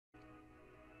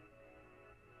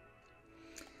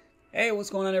Hey, what's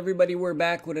going on, everybody? We're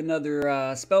back with another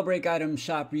Spellbreak Item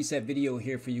Shop reset video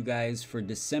here for you guys for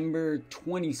December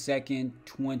 22nd,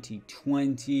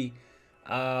 2020.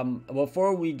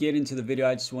 Before we get into the video,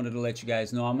 I just wanted to let you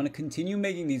guys know I'm going to continue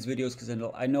making these videos because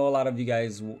I know a lot of you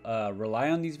guys rely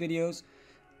on these videos.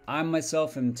 I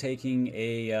myself am taking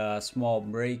a small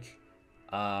break,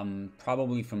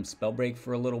 probably from Spellbreak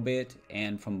for a little bit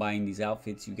and from buying these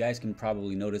outfits. You guys can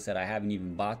probably notice that I haven't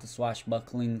even bought the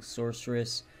Swashbuckling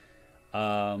Sorceress.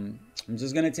 I'm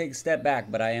just gonna take a step back,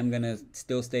 but I am gonna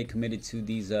still stay committed to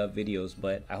these videos.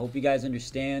 But I hope you guys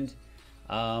understand.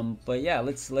 But yeah,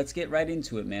 let's get right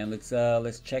into it, man.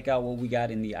 Let's check out what we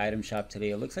got in the item shop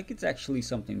today. It looks like it's actually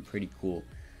something pretty cool.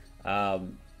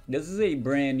 This is a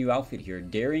brand new outfit here,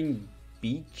 Daring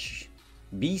Beast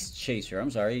Chaser. I'm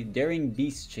sorry, Daring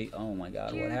Beast Chaser. Oh my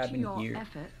God, what happened here?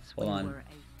 Hold on,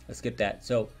 let's get that.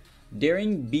 So,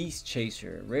 Daring Beast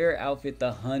Chaser, rare outfit.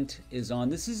 The hunt is on.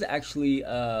 This is actually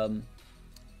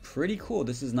pretty cool.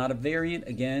 This is not a variant.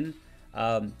 Again,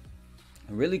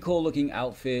 really cool looking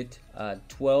outfit.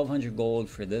 1200 gold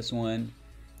for this one.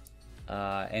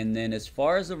 And then as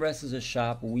far as the rest of the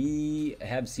shop, we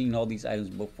have seen all these items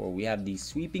before. We have the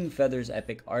Sweeping Feathers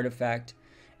Epic Artifact,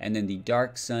 and then the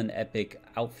Dark Sun Epic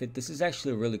outfit. This is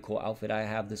actually a really cool outfit. I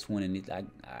have this one, and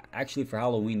actually for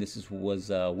Halloween, this was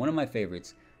one of my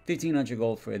favorites. 1500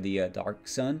 gold for the Dark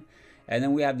Sun. And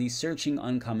then we have the Searching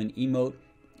Uncommon emote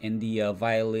and the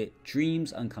Violet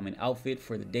Dreams Uncommon outfit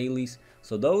for the dailies.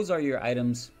 So those are your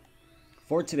items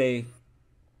for today,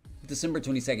 December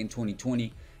 22nd,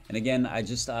 2020. And again, I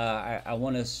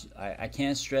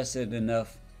can't stress it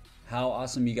enough how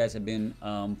awesome you guys have been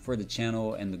for the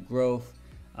channel and the growth.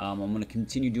 I'm going to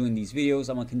continue doing these videos.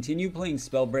 I'm going to continue playing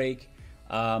Spellbreak.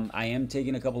 I am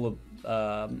taking a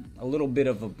little bit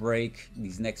of a break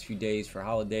these next few days for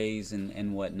holidays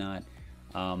and whatnot,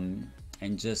 and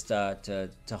just to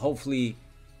hopefully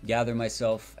gather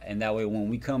myself, and that way when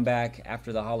we come back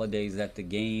after the holidays, that the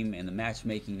game and the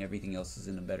matchmaking and everything else is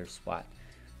in a better spot.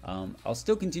 I'll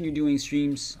still continue doing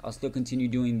streams. I'll still continue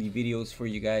doing the videos for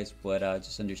you guys, but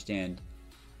just understand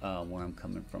where I'm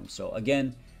coming from. So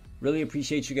again, really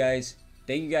appreciate you guys.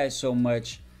 Thank you guys so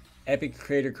much. Epic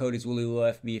creator code is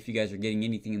WillyLilFB if you guys are getting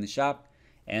anything in the shop.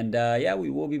 And yeah, we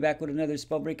will be back with another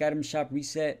Spellbreak Item Shop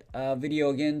reset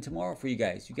video again tomorrow for you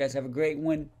guys. You guys have a great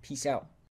one. Peace out.